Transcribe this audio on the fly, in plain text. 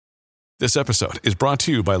This episode is brought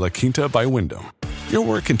to you by La Quinta by Wyndham. Your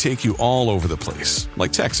work can take you all over the place,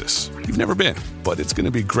 like Texas. You've never been, but it's going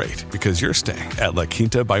to be great because you're staying at La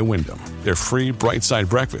Quinta by Wyndham. Their free Bright Side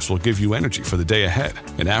breakfast will give you energy for the day ahead.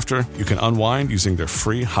 And after, you can unwind using their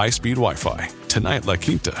free high-speed Wi-Fi. Tonight, La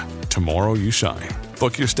Quinta. Tomorrow, you shine.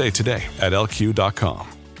 Book your stay today at LQ.com.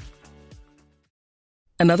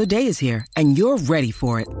 Another day is here, and you're ready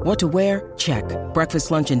for it. What to wear? Check.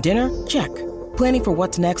 Breakfast, lunch, and dinner? Check. Planning for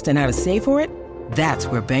what's next and how to save for it? That's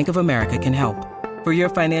where Bank of America can help. For your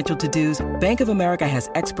financial to-dos, Bank of America has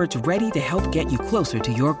experts ready to help get you closer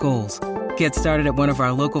to your goals. Get started at one of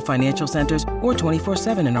our local financial centers or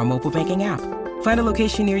 24/7 in our mobile banking app. Find a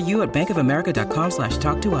location near you at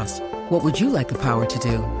bankofamerica.com/talktous. What would you like the power to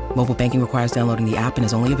do? Mobile banking requires downloading the app and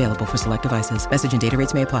is only available for select devices. Message and data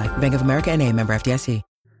rates may apply. Bank of America N.A., member FDIC.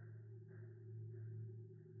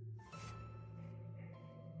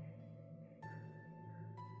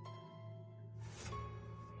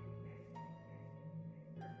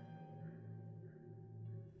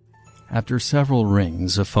 After several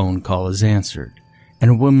rings, a phone call is answered,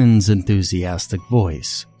 and a woman's enthusiastic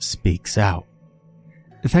voice speaks out.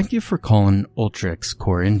 Thank you for calling Ultrix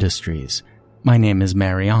Core Industries. My name is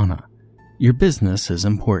Mariana. Your business is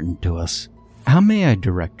important to us. How may I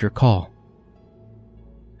direct your call?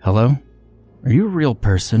 Hello? Are you a real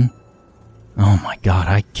person? Oh my God,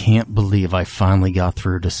 I can't believe I finally got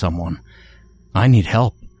through to someone. I need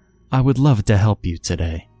help. I would love to help you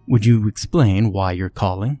today. Would you explain why you're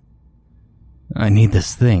calling? I need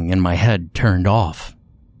this thing in my head turned off.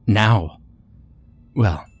 Now.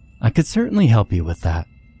 Well, I could certainly help you with that.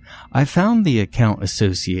 I found the account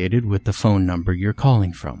associated with the phone number you're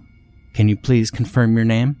calling from. Can you please confirm your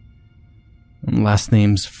name? Last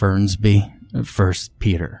name's Fernsby, first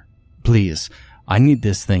Peter. Please, I need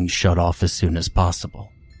this thing shut off as soon as possible.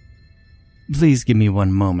 Please give me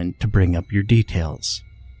one moment to bring up your details.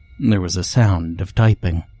 There was a sound of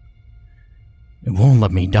typing. It won't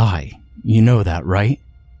let me die. You know that, right?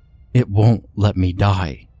 It won't let me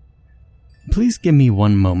die. Please give me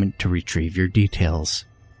one moment to retrieve your details.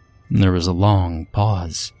 There was a long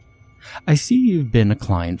pause. I see you've been a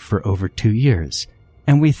client for over 2 years,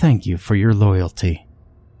 and we thank you for your loyalty.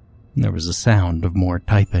 There was a sound of more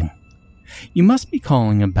typing. You must be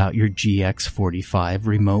calling about your GX45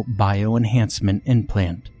 remote bioenhancement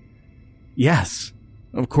implant. Yes,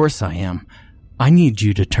 of course I am. I need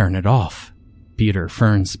you to turn it off. Peter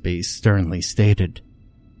Fernsby sternly stated.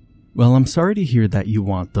 Well, I'm sorry to hear that you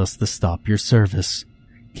want us to stop your service.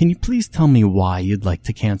 Can you please tell me why you'd like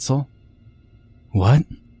to cancel? What?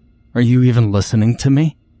 Are you even listening to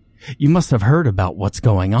me? You must have heard about what's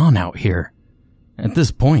going on out here. At this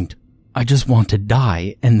point, I just want to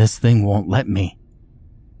die and this thing won't let me.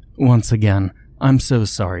 Once again, I'm so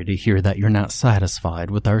sorry to hear that you're not satisfied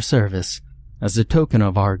with our service. As a token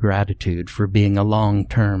of our gratitude for being a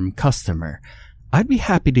long-term customer, I'd be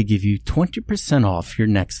happy to give you 20% off your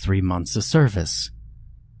next 3 months of service.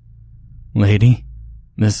 Lady,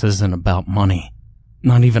 this isn't about money.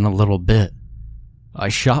 Not even a little bit. I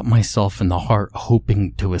shot myself in the heart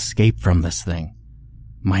hoping to escape from this thing.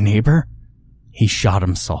 My neighbor? He shot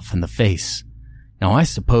himself in the face. Now I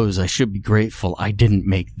suppose I should be grateful I didn't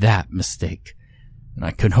make that mistake. And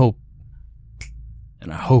I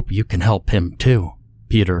hope you can help him too,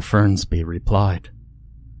 Peter Fernsby replied.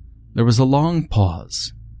 There was a long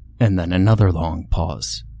pause, and then another long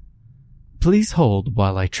pause. Please hold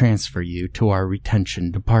while I transfer you to our retention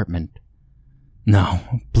department. No,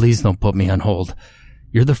 please don't put me on hold.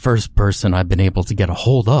 You're the first person I've been able to get a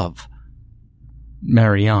hold of.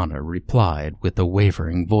 Mariana replied with a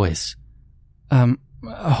wavering voice.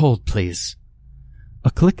 Hold please.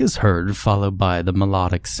 A click is heard, followed by the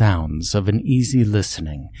melodic sounds of an easy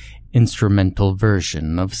listening, instrumental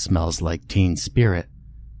version of Smells Like Teen Spirit.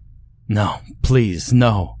 No, please,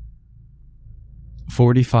 no.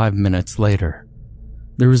 45 minutes later,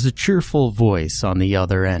 there was a cheerful voice on the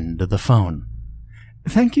other end of the phone.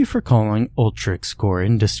 Thank you for calling Ultrix Core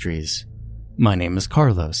Industries. My name is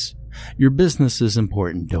Carlos. Your business is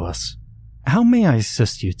important to us. How may I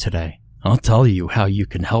assist you today? I'll tell you how you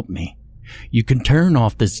can help me. You can turn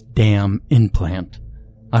off this damn implant.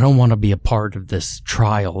 I don't want to be a part of this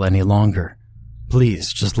trial any longer.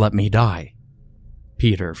 Please just let me die.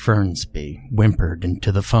 Peter Fernsby whimpered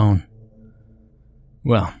into the phone.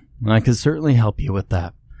 Well, I could certainly help you with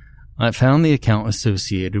that. I found the account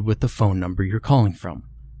associated with the phone number you're calling from.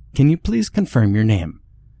 Can you please confirm your name?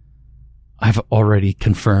 I've already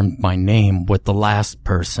confirmed my name with the last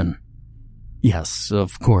person. Yes,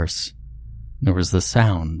 of course. There was the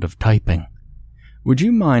sound of typing. Would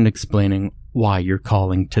you mind explaining why you're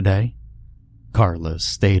calling today? Carlos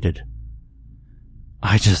stated.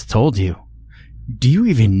 I just told you. Do you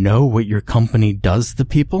even know what your company does to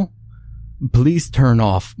people? Please turn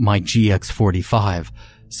off my GX45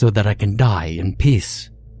 so that I can die in peace.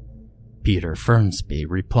 Peter Fernsby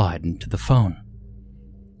replied into the phone.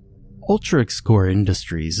 Ultrix Core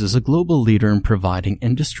Industries is a global leader in providing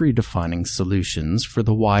industry-defining solutions for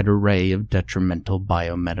the wide array of detrimental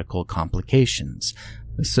biomedical complications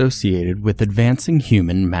associated with advancing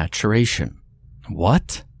human maturation.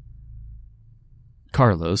 What?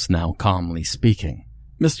 Carlos now calmly speaking.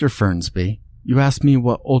 Mr. Fernsby, you asked me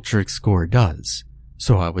what Ultrix Core does,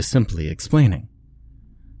 so I was simply explaining.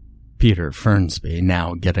 Peter Fernsby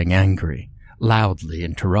now getting angry, loudly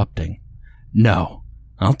interrupting. No,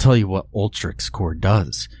 I'll tell you what Ultrix Core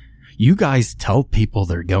does. You guys tell people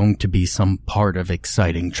they're going to be some part of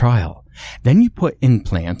exciting trial. Then you put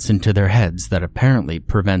implants into their heads that apparently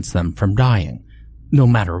prevents them from dying, no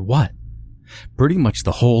matter what. Pretty much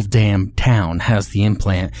the whole damn town has the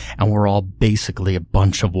implant, and we're all basically a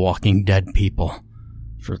bunch of walking dead people,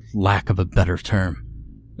 for lack of a better term.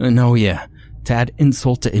 And oh yeah, to add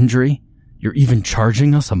insult to injury, you're even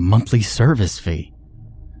charging us a monthly service fee.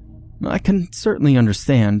 I can certainly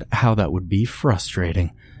understand how that would be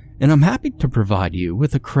frustrating, and I'm happy to provide you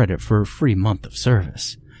with a credit for a free month of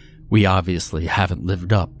service. We obviously haven't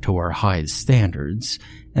lived up to our highest standards,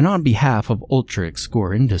 and on behalf of Ultrix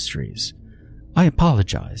Core Industries, I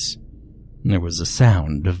apologize. There was a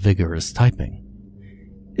sound of vigorous typing.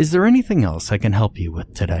 Is there anything else I can help you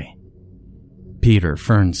with today? Peter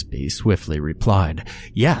Fernsby swiftly replied,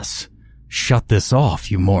 Yes. Shut this off,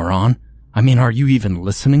 you moron. I mean, are you even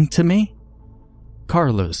listening to me?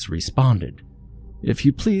 Carlos responded, If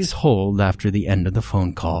you please hold after the end of the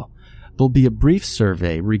phone call, there'll be a brief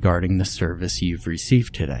survey regarding the service you've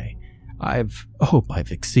received today. I hope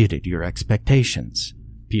I've exceeded your expectations.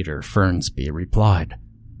 Peter Fernsby replied,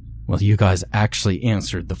 Well, you guys actually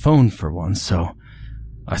answered the phone for once, so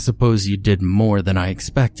I suppose you did more than I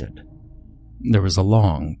expected. There was a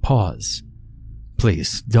long pause.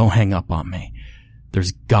 Please, don't hang up on me.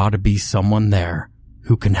 There's gotta be someone there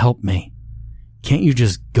who can help me. Can't you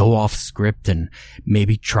just go off script and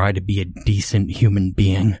maybe try to be a decent human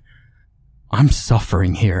being? I'm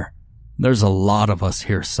suffering here. There's a lot of us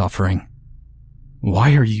here suffering.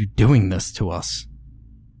 Why are you doing this to us?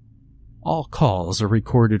 All calls are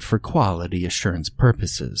recorded for quality assurance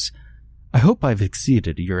purposes. I hope I've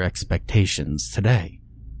exceeded your expectations today,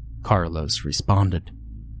 Carlos responded.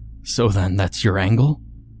 So then that's your angle?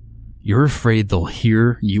 You're afraid they'll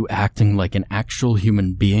hear you acting like an actual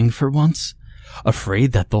human being for once?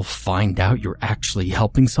 Afraid that they'll find out you're actually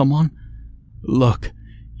helping someone? Look,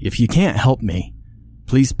 if you can't help me,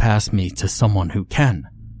 please pass me to someone who can.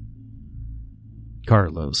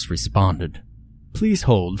 Carlos responded, Please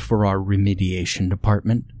hold for our remediation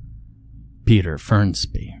department. Peter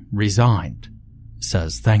Fernsby, resigned,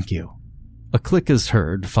 says thank you. A click is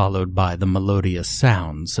heard, followed by the melodious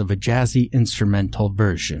sounds of a jazzy instrumental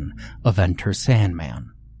version of Enter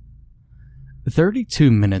Sandman.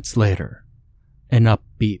 32 minutes later, an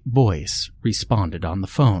upbeat voice responded on the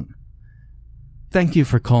phone. Thank you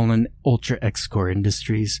for calling Ultrix Core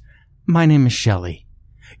Industries. My name is Shelley.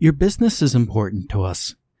 Your business is important to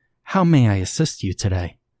us. How may I assist you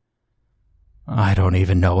today? I don't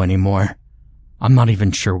even know anymore. I'm not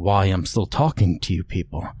even sure why I'm still talking to you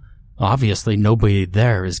people. Obviously nobody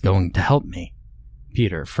there is going to help me,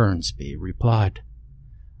 Peter Fernsby replied.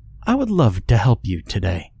 I would love to help you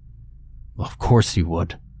today. Well, of course you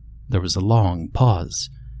would. There was a long pause.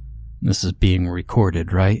 This is being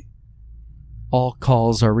recorded, right? All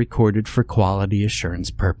calls are recorded for quality assurance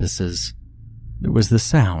purposes. There was the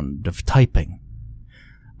sound of typing.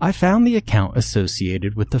 I found the account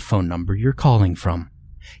associated with the phone number you're calling from.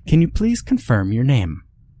 Can you please confirm your name?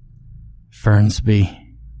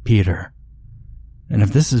 Fernsby, Peter. And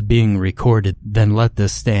if this is being recorded, then let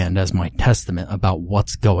this stand as my testament about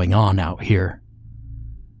what's going on out here.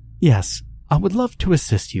 Yes, I would love to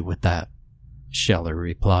assist you with that, Scheller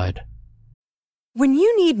replied. When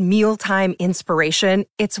you need mealtime inspiration,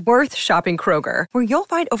 it's worth shopping Kroger, where you'll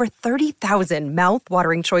find over 30,000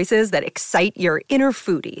 mouth-watering choices that excite your inner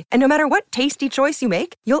foodie. And no matter what tasty choice you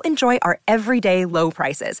make, you'll enjoy our everyday low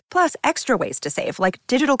prices, plus extra ways to save, like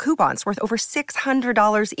digital coupons worth over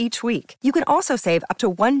 $600 each week. You can also save up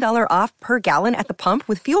to $1 off per gallon at the pump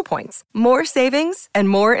with fuel points. More savings and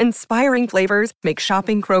more inspiring flavors make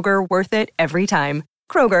shopping Kroger worth it every time.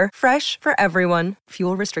 Kroger, fresh for everyone.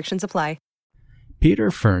 Fuel restrictions apply.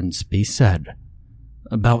 Peter Fernsby said,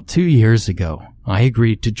 About 2 years ago, I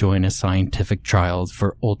agreed to join a scientific trial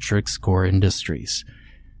for Ultrix Core Industries.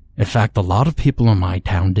 In fact, a lot of people in my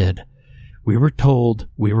town did. We were told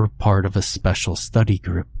we were part of a special study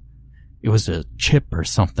group. It was a chip or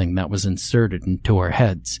something that was inserted into our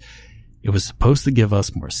heads. It was supposed to give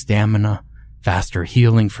us more stamina, faster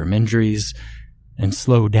healing from injuries, and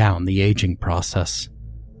slow down the aging process.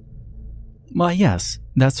 Why, yes,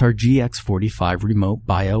 that's our GX45 remote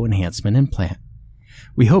bioenhancement implant.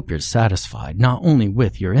 We hope you're satisfied not only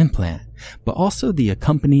with your implant, but also the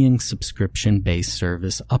accompanying subscription-based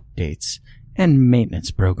service updates and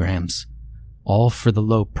maintenance programs, all for the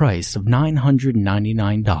low price of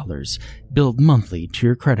 $999 billed monthly to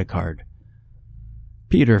your credit card.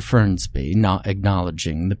 Peter Fernsby, not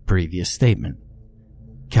acknowledging the previous statement,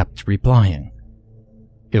 kept replying.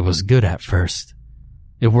 It was good at first.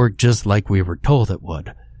 It worked just like we were told it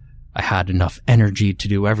would. I had enough energy to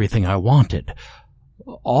do everything I wanted,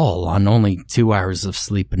 all on only 2 hours of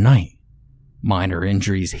sleep a night. Minor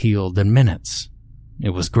injuries healed in minutes.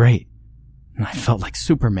 It was great. I felt like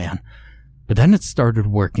Superman. But then it started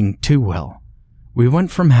working too well. We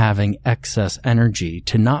went from having excess energy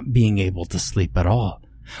to not being able to sleep at all.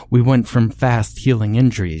 We went from fast healing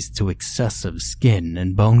injuries to excessive skin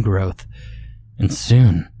and bone growth. And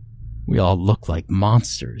soon, we all looked like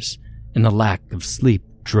monsters, and the lack of sleep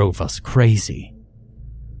drove us crazy.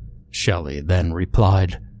 Shelley then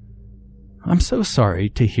replied, I'm so sorry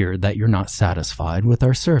to hear that you're not satisfied with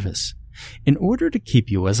our service. In order to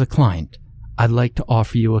keep you as a client, I'd like to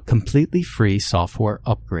offer you a completely free software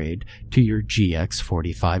upgrade to your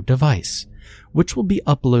GX45 device, which will be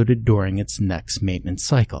uploaded during its next maintenance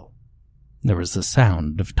cycle. There was the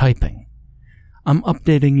sound of typing. I'm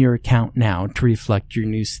updating your account now to reflect your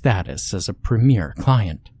new status as a premier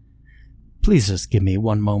client. Please just give me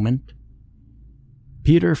one moment.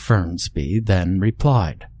 Peter Fernsby then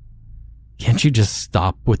replied, Can't you just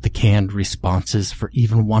stop with the canned responses for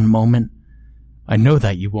even one moment? I know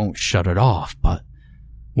that you won't shut it off, but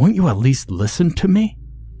won't you at least listen to me?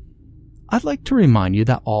 I'd like to remind you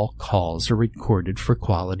that all calls are recorded for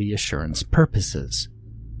quality assurance purposes.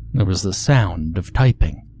 There was the sound of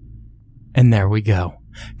typing. And there we go.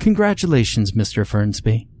 Congratulations, Mr.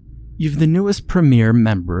 Fernsby. You've the newest premier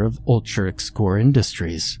member of Ultrix Core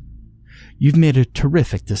Industries. You've made a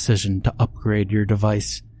terrific decision to upgrade your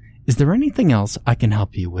device. Is there anything else I can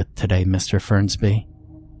help you with today, Mr. Fernsby?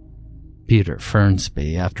 Peter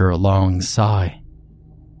Fernsby, after a long sigh.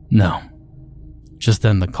 No. Just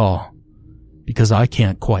end the call, because I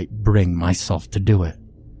can't quite bring myself to do it.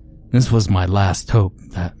 This was my last hope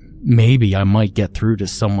that maybe I might get through to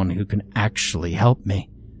someone who can actually help me.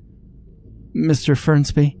 Mr.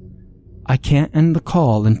 Fernsby, I can't end the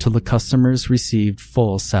call until the customer's received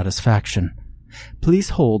full satisfaction.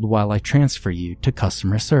 Please hold while I transfer you to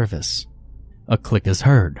customer service. A click is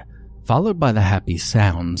heard, followed by the happy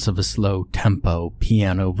sounds of a slow-tempo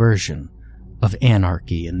piano version of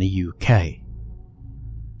Anarchy in the UK.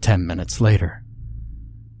 10 minutes later.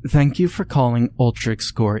 Thank you for calling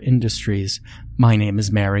Ultrix Core Industries. My name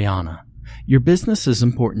is Mariana. Your business is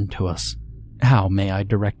important to us. How may I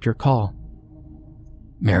direct your call?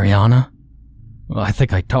 Mariana? Well, I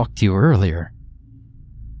think I talked to you earlier.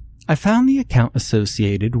 I found the account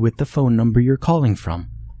associated with the phone number you're calling from.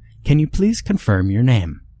 Can you please confirm your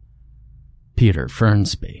name? Peter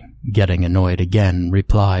Fernsby, getting annoyed again,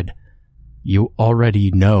 replied, You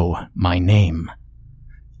already know my name.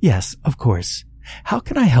 Yes, of course. How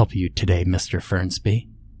can I help you today, Mr. Fernsby?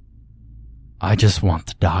 I just want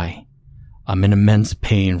to die. I'm in immense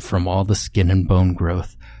pain from all the skin and bone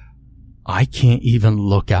growth. I can't even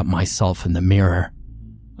look at myself in the mirror.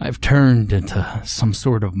 I've turned into some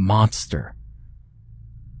sort of monster.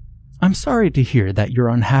 I'm sorry to hear that you're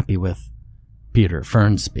unhappy with Peter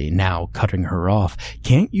Fernsby, now cutting her off.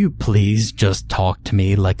 Can't you please just talk to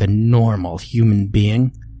me like a normal human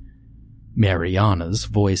being? Mariana's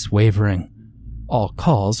voice wavering. All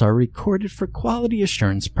calls are recorded for quality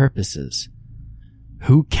assurance purposes.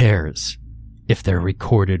 Who cares if they're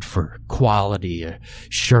recorded for quality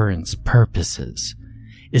assurance purposes?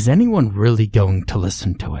 Is anyone really going to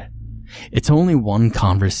listen to it? It's only one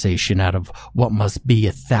conversation out of what must be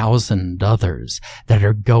 1,000 others that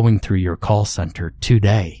are going through your call center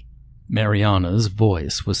today. Mariana's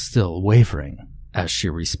voice was still wavering as she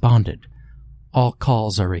responded. All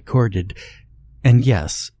calls are recorded, and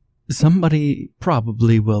yes, somebody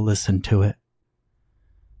probably will listen to it.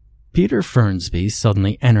 Peter Fernsby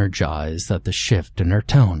suddenly energized at the shift in her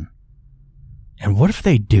tone. And what if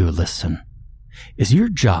they do listen? Is your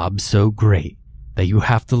job so great that you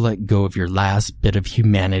have to let go of your last bit of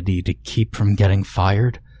humanity to keep from getting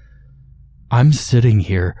fired? I'm sitting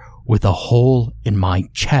here with a hole in my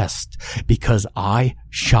chest because I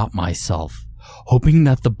shot myself, hoping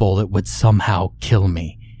that the bullet would somehow kill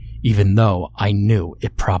me. even though I knew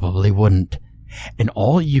it probably wouldn't. And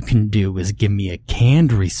all you can do is give me a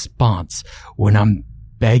canned response when I'm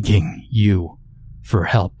begging you for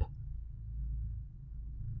help.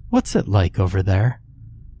 What's it like over there?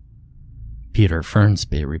 Peter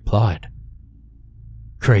Fernsby replied.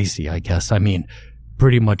 Crazy, I guess. I mean,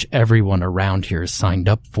 pretty much everyone around here signed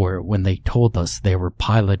up for it when they told us they were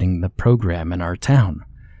piloting the program in our town.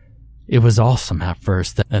 It was awesome at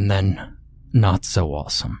first, and then not so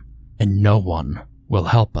awesome. And no one will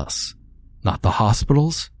help us. Not the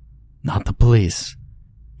hospitals, not the police.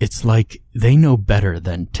 It's like they know better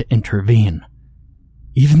than to intervene.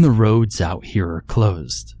 Even the roads out here are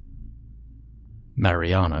closed.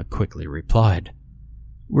 Mariana quickly replied,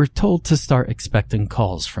 We're told to start expecting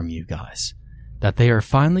calls from you guys, that they are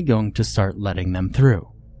finally going to start letting them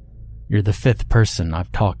through. You're the 5th person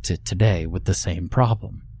I've talked to today with the same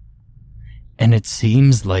problem. And it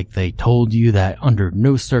seems like they told you that under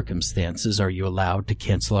no circumstances are you allowed to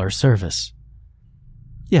cancel our service.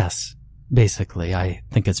 Yes, basically, I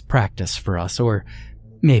think it's practice for us, or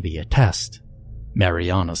maybe a test,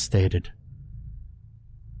 Mariana stated.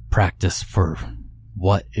 Practice for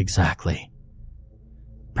what exactly?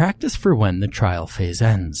 Practice for when the trial phase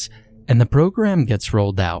ends, and the program gets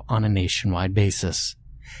rolled out on a nationwide basis.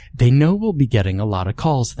 They know we'll be getting a lot of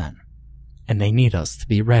calls then, and they need us to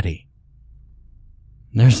be ready.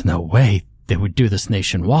 There's no way they would do this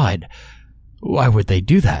nationwide. Why would they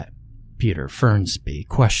do that? Peter Fernsby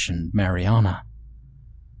questioned Mariana.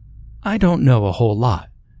 I don't know a whole lot,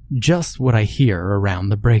 just what I hear around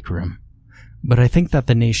the break room. But I think that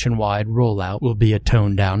the nationwide rollout will be a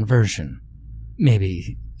toned-down version.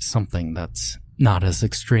 Maybe something that's not as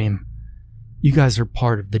extreme. You guys are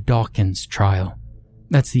part of the Dawkins trial.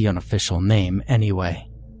 That's the unofficial name anyway.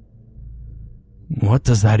 What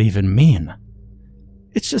does that even mean?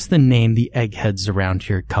 It's just the name the eggheads around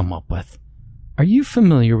here come up with. Are you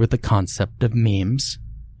familiar with the concept of memes?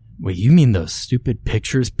 Wait, you mean those stupid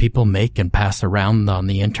pictures people make and pass around on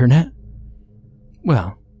the internet?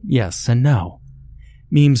 Well, yes and no.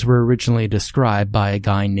 Memes were originally described by a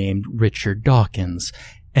guy named Richard Dawkins,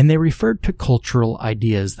 and they referred to cultural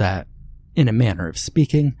ideas that, in a manner of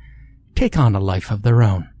speaking, take on a life of their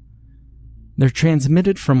own. They're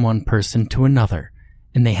transmitted from one person to another,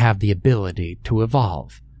 and they have the ability to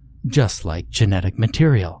evolve, just like genetic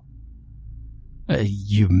material.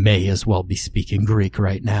 You may as well be speaking Greek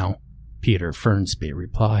right now, Peter Fernsby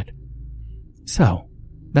replied. So,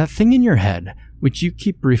 that thing in your head, which you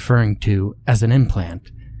keep referring to as an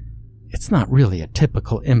implant, it's not really a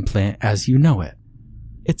typical implant as you know it.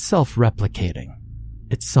 It's self-replicating.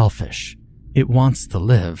 It's selfish. It wants to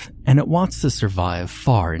live, and it wants to survive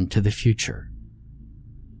far into the future.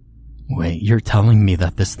 Wait, you're telling me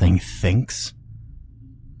that this thing thinks?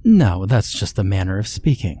 No, that's just a manner of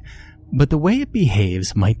speaking, but the way it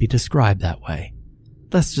behaves might be described that way.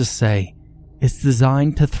 Let's just say, it's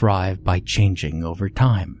designed to thrive by changing over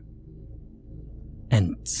time.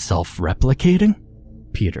 And self-replicating?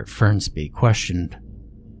 Peter Fernsby questioned.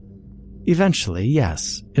 Eventually,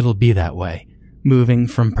 yes, it'll be that way, moving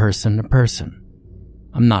from person to person.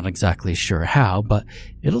 I'm not exactly sure how, but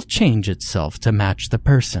it'll change itself to match the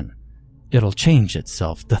person. It'll change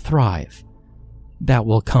itself to thrive. That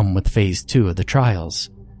will come with phase 2 of the trials,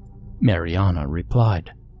 Mariana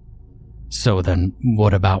replied. So then,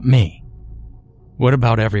 what about me? What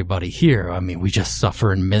about everybody here? I mean, we just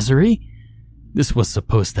suffer in misery? This was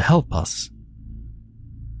supposed to help us.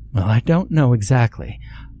 Well, I don't know exactly.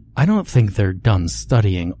 I don't think they're done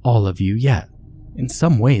studying all of you yet. In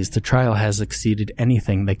some ways, the trial has exceeded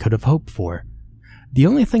anything they could have hoped for. The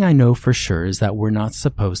only thing I know for sure is that we're not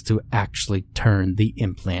supposed to actually turn the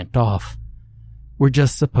implant off. We're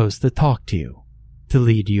just supposed to talk to you, to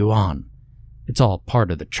lead you on. It's all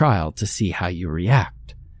part of the trial to see how you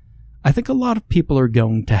react. I think a lot of people are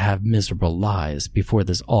going to have miserable lives before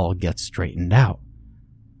this all gets straightened out.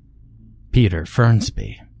 Peter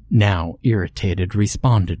Fernsby, now irritated,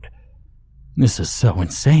 responded, This is so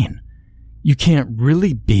insane. You can't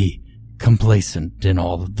really be complacent in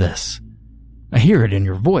all of this. I hear it in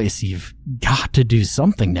your voice. You've got to do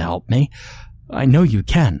something to help me. I know you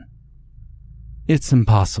can. It's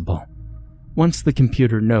impossible. Once the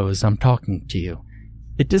computer knows I'm talking to you,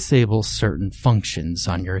 it disables certain functions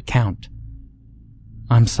on your account.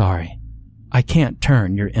 I'm sorry. I can't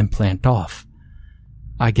turn your implant off.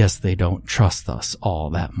 I guess they don't trust us all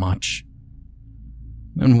that much.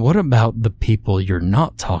 And what about the people you're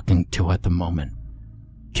not talking to at the moment?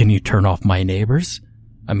 Can you turn off my neighbors?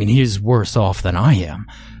 I mean, he's worse off than I am.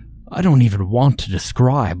 I don't even want to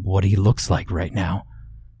describe what he looks like right now.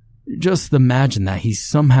 Just imagine that he's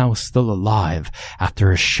somehow still alive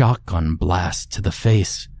after a shotgun blast to the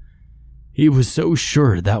face. He was so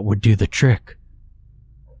sure that would do the trick.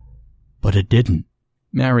 But it didn't.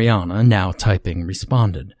 Mariana, now typing,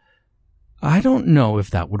 responded, I don't know if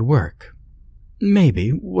that would work. Maybe.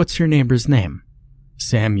 What's your neighbor's name?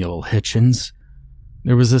 Samuel Hitchens.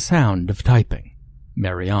 There was a sound of typing.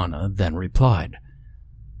 Mariana then replied,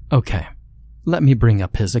 Okay, let me bring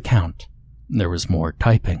up his account. There was more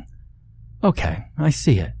typing. Okay, I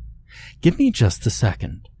see it. Give me just a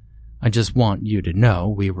second. I just want you to know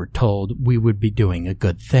we were told we would be doing a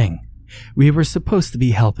good thing. We were supposed to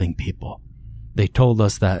be helping people. They told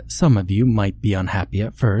us that some of you might be unhappy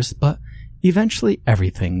at first, but eventually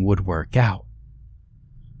everything would work out.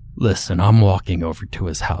 Listen, I'm walking over to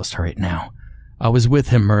his house right now. I was with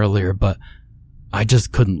him earlier, but I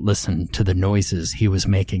just couldn't listen to the noises he was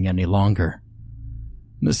making any longer.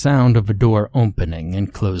 The sound of a door opening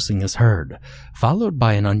and closing is heard, followed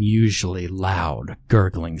by an unusually loud,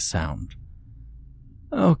 gurgling sound.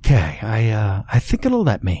 Okay, I think it'll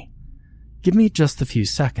let me. Give me just a few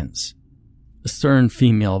seconds. A stern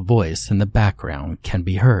female voice in the background can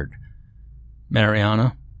be heard.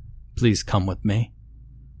 Mariana, please come with me.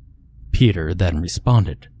 Peter then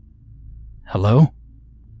responded, Hello?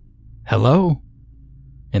 Hello?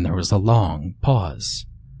 And there was a long pause.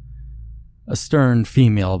 A stern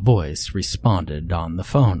female voice responded on the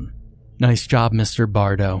phone. Nice job, Mr.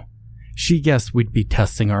 Bardo. She guessed we'd be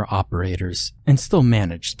testing our operators and still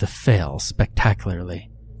managed to fail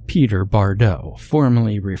spectacularly. Peter Bardo,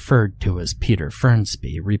 formerly referred to as Peter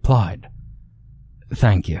Fernsby, replied,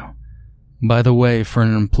 Thank you. By the way, for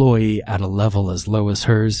an employee at a level as low as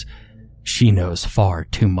hers, she knows far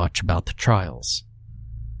too much about the trials.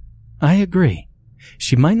 I agree.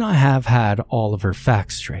 She might not have had all of her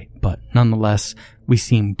facts straight, but nonetheless, we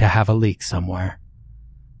seem to have a leak somewhere.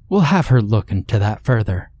 We'll have her look into that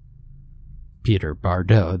further. Peter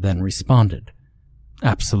Bardo then responded,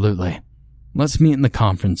 Absolutely. Let's meet in the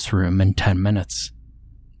conference room in 10 minutes.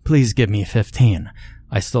 Please give me 15.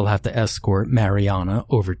 I still have to escort Mariana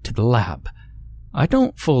over to the lab. I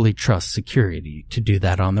don't fully trust security to do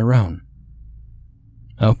that on their own.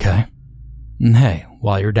 Okay. And hey,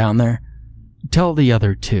 while you're down there, tell the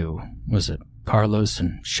other two, was it Carlos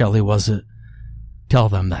and Shelley, was it? Tell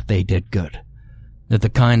them that they did good. They're the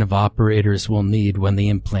kind of operators we'll need when the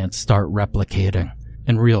implants start replicating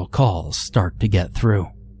and real calls start to get through.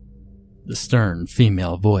 The stern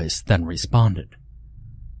female voice then responded,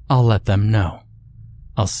 I'll let them know.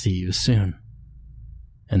 I'll see you soon.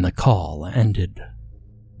 And the call ended.